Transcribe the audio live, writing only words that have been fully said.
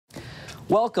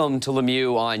Welcome to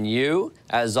Lemieux on You.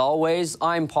 As always,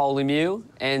 I'm Paul Lemieux,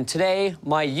 and today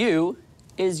my you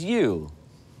is you.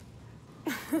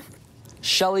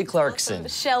 Kelly Clarkson.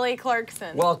 Kelly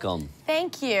Clarkson. Welcome.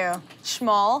 Thank you.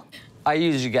 Schmall. I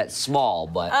usually get small,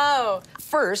 but Oh.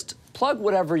 First, plug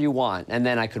whatever you want, and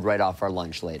then I could write off our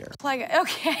lunch later. Plug.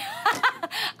 Okay.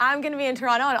 I'm going to be in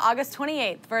Toronto on August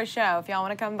 28th for a show, if y'all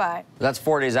want to come by. That's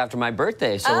 4 days after my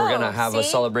birthday, so we're going to have a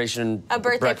celebration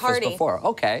birthday breakfast party before.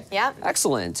 Okay. Yep.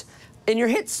 Excellent. In your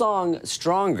hit song,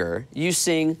 Stronger, you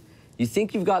sing, "You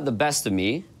think you've got the best of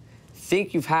me,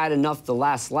 think you've had enough the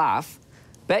last laugh,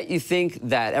 bet you think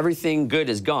that everything good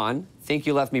is gone, think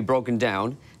you left me broken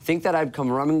down, think that I'd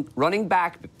come running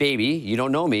back, baby, you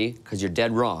don't know me, because you're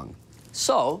dead wrong."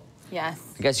 So, yes.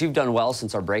 I guess you've done well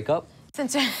since our breakup.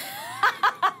 Since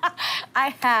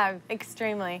I have,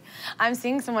 extremely. I'm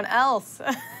seeing someone else.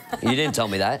 You didn't tell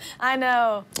me that. I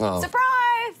know. Oh.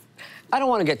 Surprise! I don't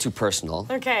want to get too personal.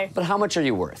 Okay. But how much are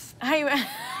you worth? $50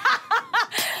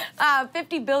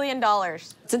 billion.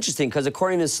 It's interesting because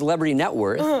according to Celebrity Net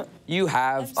Worth, you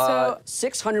have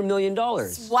 $600 million.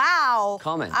 Wow.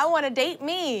 Comment. I want to date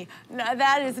me. No,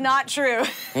 that is not true.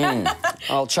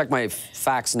 I'll check my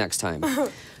facts next time.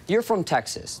 You're from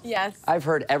Texas. Yes. I've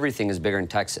heard everything is bigger in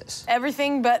Texas.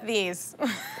 Everything but these.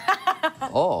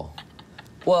 Oh.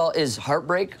 Well, is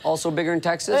heartbreak also bigger in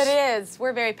Texas? It is.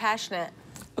 We're very passionate.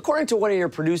 According to one of your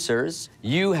producers,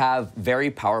 you have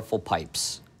very powerful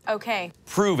pipes. Okay.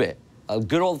 Prove it. A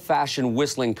good old-fashioned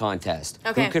whistling contest.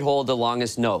 Okay. Who could hold the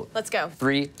longest note? Let's go.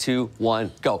 3, 2,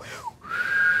 1, go.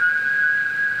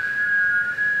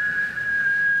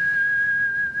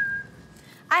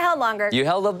 I held longer. You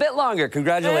held a bit longer.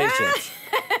 Congratulations.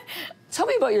 Tell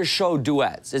me about your show,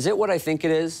 Duets. Is it what I think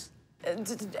it is?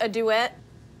 A duet?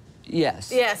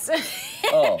 Yes. Yes.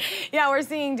 Oh. Yeah, we're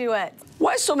singing duets.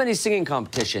 Why so many singing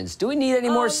competitions? Do we need any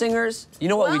more singers? You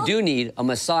know what we do need? A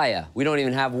messiah. We don't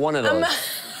even have one of those.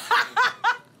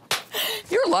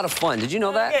 You're a lot of fun. Did you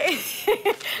know that?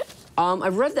 Okay.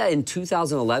 I've read that in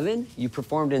 2011, you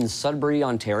performed in Sudbury,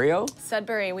 Ontario.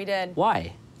 Sudbury, we did.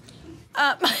 Why?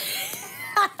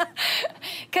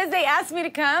 Because they asked me to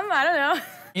come. I don't know.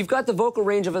 You've got the vocal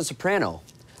range of a soprano.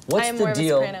 What's I am the more of a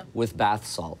deal soprano. with bath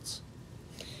salts?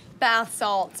 Bath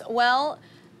salts. Well,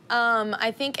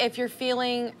 I think if you're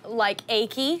feeling like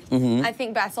achy, I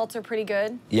think bath salts are pretty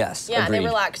good. Yes, Yeah, agreed. they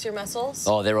relax your muscles.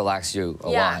 Oh, they relax you a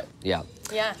lot. Yeah.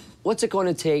 Yeah. What's it going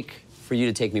to take for you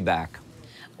to take me back?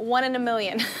 1 in a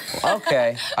million.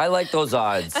 Okay, I like those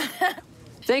odds.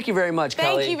 Thank you very much,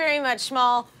 Kelly. Thank you very much,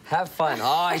 Schmall. Have fun. Oh,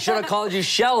 I should have called you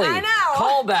Shelly. I know.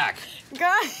 Call back.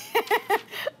 Good.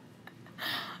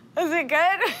 Was it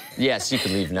good? Yes, you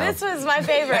can leave now. This was my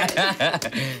favorite.